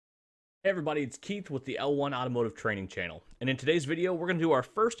Hey everybody, it's Keith with the L1 Automotive Training Channel. And in today's video, we're going to do our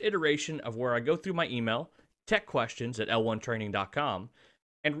first iteration of where I go through my email, TechQuestions at L1training.com,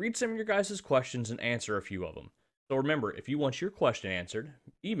 and read some of your guys' questions and answer a few of them. So remember, if you want your question answered,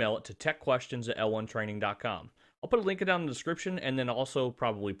 email it to TechQuestions at L1training.com. I'll put a link down in the description and then also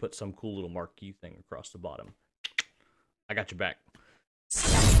probably put some cool little marquee thing across the bottom. I got your back.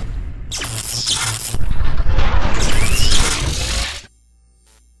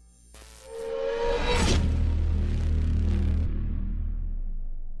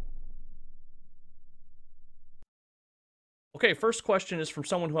 Okay, first question is from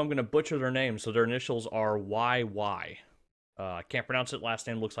someone who I'm going to butcher their name, so their initials are YY. I can't pronounce it, last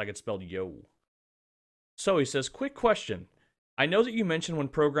name looks like it's spelled yo. So he says, quick question. I know that you mentioned when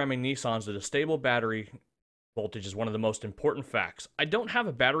programming Nissans that a stable battery voltage is one of the most important facts. I don't have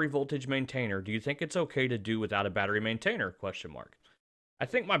a battery voltage maintainer. Do you think it's okay to do without a battery maintainer? Question mark. I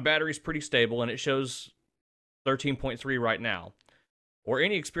think my battery's pretty stable and it shows 13.3 right now. Or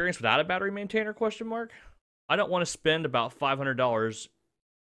any experience without a battery maintainer? Question mark. I don't want to spend about $500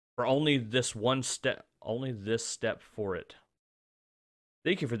 for only this step for it.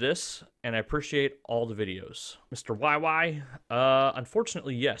 Thank you for this, and I appreciate all the videos. Mr. YY,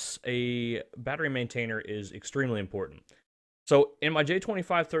 unfortunately, yes, a battery maintainer is extremely important. So in my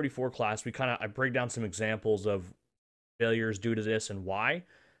J2534 class, I break down some examples of failures due to this and why.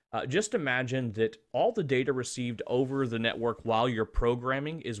 Just imagine that all the data received over the network while you're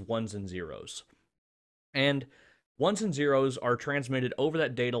programming is ones and zeros. And ones and zeros are transmitted over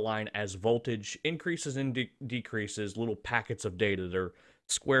that data line as voltage increases and decreases, little packets of data. They're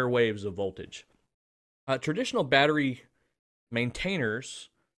square waves of voltage. Traditional battery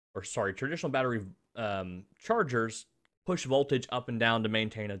chargers push voltage up and down to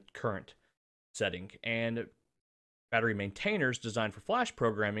maintain a current setting. And battery maintainers designed for flash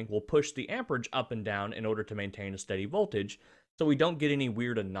programming will push the amperage up and down in order to maintain a steady voltage, so we don't get any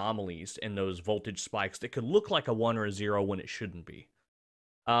weird anomalies in those voltage spikes that could look like a 1 or a 0 when it shouldn't be.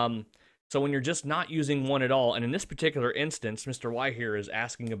 So when you're just not using one at all, and in this particular instance, Mr. Y here is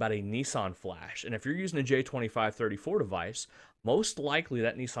asking about a Nissan flash, and if you're using a J2534 device, most likely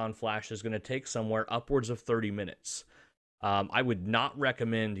that Nissan flash is going to take somewhere upwards of 30 minutes. I would not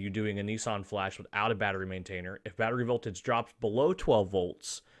recommend you doing a Nissan flash without a battery maintainer. If battery voltage drops below 12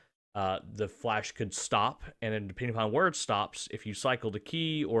 volts, the flash could stop, and then depending upon where it stops, if you cycle the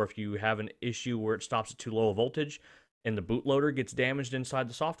key or if you have an issue where it stops at too low a voltage and the bootloader gets damaged inside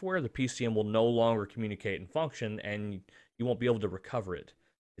the software, the PCM will no longer communicate and function, and you won't be able to recover it.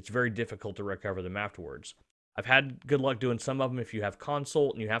 It's very difficult to recover them afterwards. I've had good luck doing some of them if you have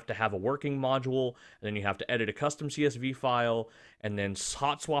console and you have to have a working module, and then you have to edit a custom CSV file, and then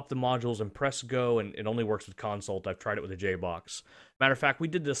hot swap the modules and press go, and it only works with console. I've tried it with a JBox. Matter of fact, we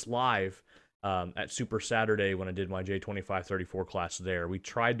did this live at Super Saturday when I did my J2534 class there. We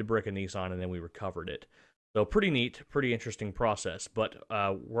tried to brick a Nissan, and then we recovered it. So pretty neat, pretty interesting process. But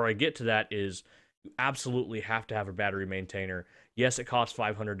where I get to that is you absolutely have to have a battery maintainer. Yes, it costs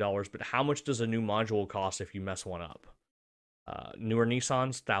 $500, but how much does a new module cost if you mess one up? Newer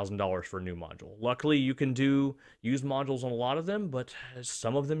Nissans, $1,000 for a new module. Luckily, you can use modules on a lot of them, but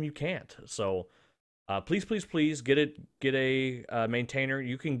some of them you can't. So please, please, please get a maintainer.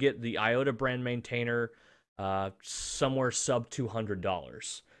 You can get the Iota brand maintainer somewhere sub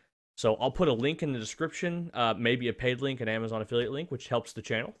 $200. So I'll put a link in the description, maybe a paid link, an Amazon affiliate link, which helps the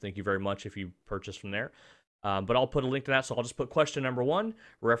channel. Thank you very much if you purchase from there. But I'll put a link to that, so I'll just put question number 1,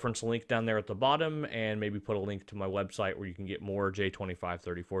 reference a link down there at the bottom, and maybe put a link to my website where you can get more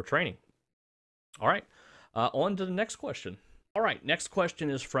J2534 training. All right, on to the next question. All right, next question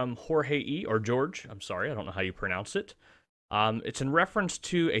is from Jorge E, or George. I'm sorry, I don't know how you pronounce it. It's in reference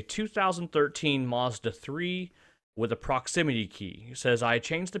to a 2013 Mazda 3 with a proximity key. It says, I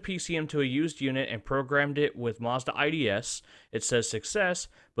changed the PCM to a used unit and programmed it with Mazda IDS. It says success,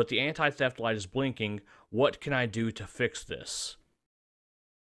 but the anti-theft light is blinking. What can I do to fix this?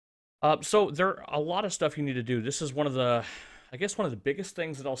 So there are a lot of stuff you need to do. This is one of the biggest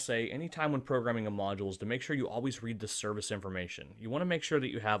things that I'll say anytime when programming a module is to make sure you always read the service information. You want to make sure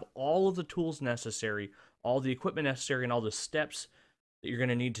that you have all of the tools necessary, all the equipment necessary, and all the steps that you're going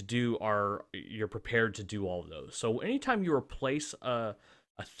to need to do you're prepared to do all of those. So anytime you replace a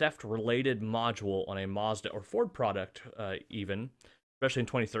theft-related module on a Mazda or Ford product, even, especially in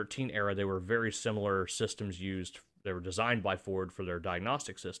 2013 era, they were very similar systems used. They were designed by Ford for their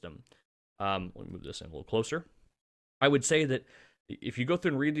diagnostic system. Let me move this in a little closer. I would say that if you go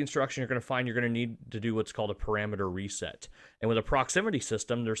through and read the instruction, you're going to find you're going to need to do what's called a parameter reset. And with a proximity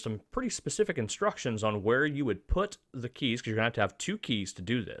system, there's some pretty specific instructions on where you would put the keys, because you're going to have 2 keys to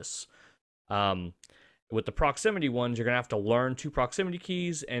do this. With the proximity ones, you're going to have to learn 2 proximity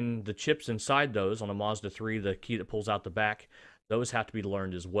keys, and the chips inside those on a Mazda 3, the key that pulls out the back, those have to be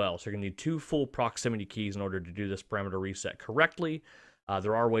learned as well. So you're going to need 2 full proximity keys in order to do this parameter reset correctly.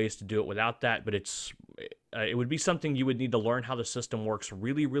 There are ways to do it without that, but it would be something you would need to learn how the system works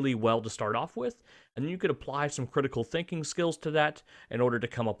really, really well to start off with, and then you could apply some critical thinking skills to that in order to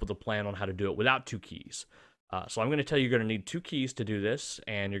come up with a plan on how to do it without 2 keys. So I'm going to tell you you're going to need 2 keys to do this,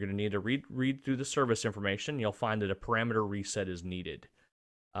 and you're going to need to read through the service information. You'll find that a parameter reset is needed.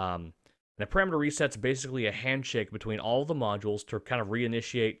 And a parameter reset's basically a handshake between all the modules to kind of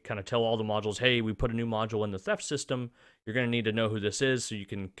reinitiate, kind of tell all the modules, hey, we put a new module in the theft system. You're going to need to know who this is so you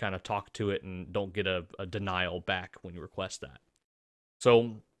can kind of talk to it and don't get a denial back when you request that.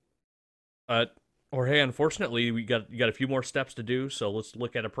 So, Jorge, unfortunately, you got a few more steps to do, so let's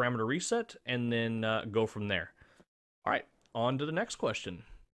look at a parameter reset and then go from there. All right, on to the next question.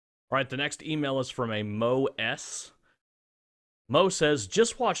 All right, the next email is from a Mo S. Mo says,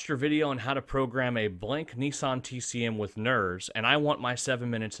 just watched your video on how to program a blank Nissan TCM with NERS, and I want my 7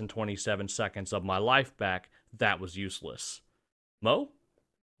 minutes and 27 seconds of my life back. That was useless. Mo,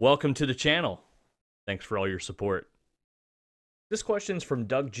 welcome to the channel. Thanks for all your support. This question's from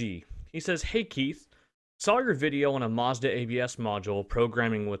Doug G. He says, hey Keith, saw your video on a Mazda ABS module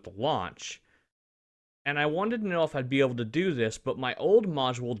programming with launch, and I wanted to know if I'd be able to do this, but my old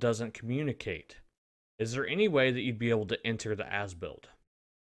module doesn't communicate. Is there any way that you'd be able to enter the as-built?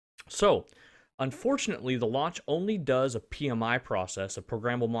 So, unfortunately, the launch only does a PMI process, a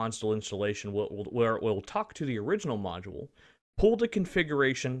programmable module installation, where it will talk to the original module, pull the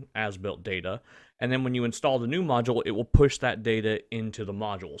configuration as-built data, and then when you install the new module, it will push that data into the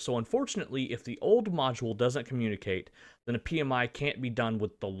module. So unfortunately, if the old module doesn't communicate, then a PMI can't be done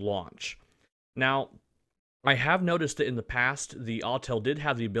with the launch. Now, I have noticed that in the past, the Autel did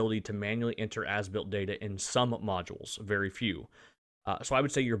have the ability to manually enter as-built data in some modules, very few. So I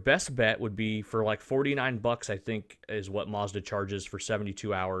would say your best bet would be for like $49, I think, is what Mazda charges for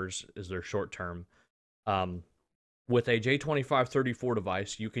 72 hours is their short term. With a J2534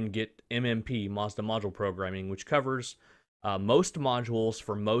 device, you can get MMP, Mazda Module Programming, which covers most modules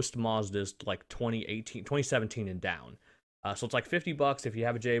for most Mazdas like 2017 and down. So it's like $50 if you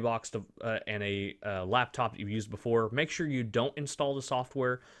have a J-Box and a laptop that you've used before. Make sure you don't install the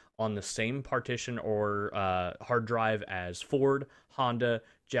software on the same partition or hard drive as Ford, Honda,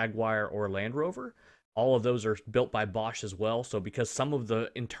 Jaguar, or Land Rover. All of those are built by Bosch as well, so because some of the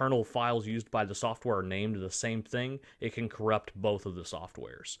internal files used by the software are named the same thing, it can corrupt both of the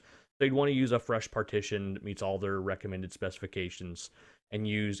softwares. So you'd want to use a fresh partition that meets all their recommended specifications, and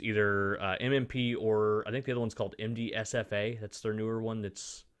use either MMP or I think the other one's called MDSFA. That's their newer one.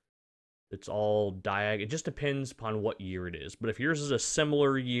 It's all diag. It just depends upon what year it is. But if yours is a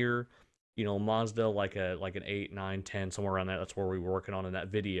similar year, you know, Mazda like an 8, 9, 10, somewhere around that. That's where we were working on in that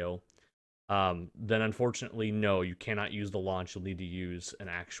video. Then unfortunately, no, you cannot use the launch. You'll need to use an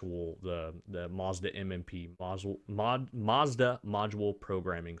actual the Mazda MMP Mazda Module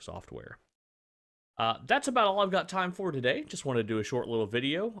Programming software. That's about all I've got time for today. Just wanted to do a short little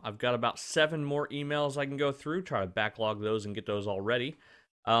video. I've got about 7 more emails I can go through, try to backlog those and get those all ready.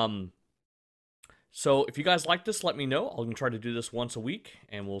 So if you guys like this, let me know. I'll try to do this once a week,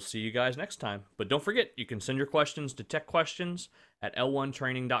 and we'll see you guys next time. But don't forget, you can send your questions to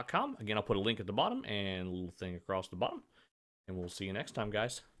techquestions@l1training.com. Again, I'll put a link at the bottom and a little thing across the bottom. And we'll see you next time,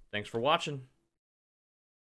 guys. Thanks for watching.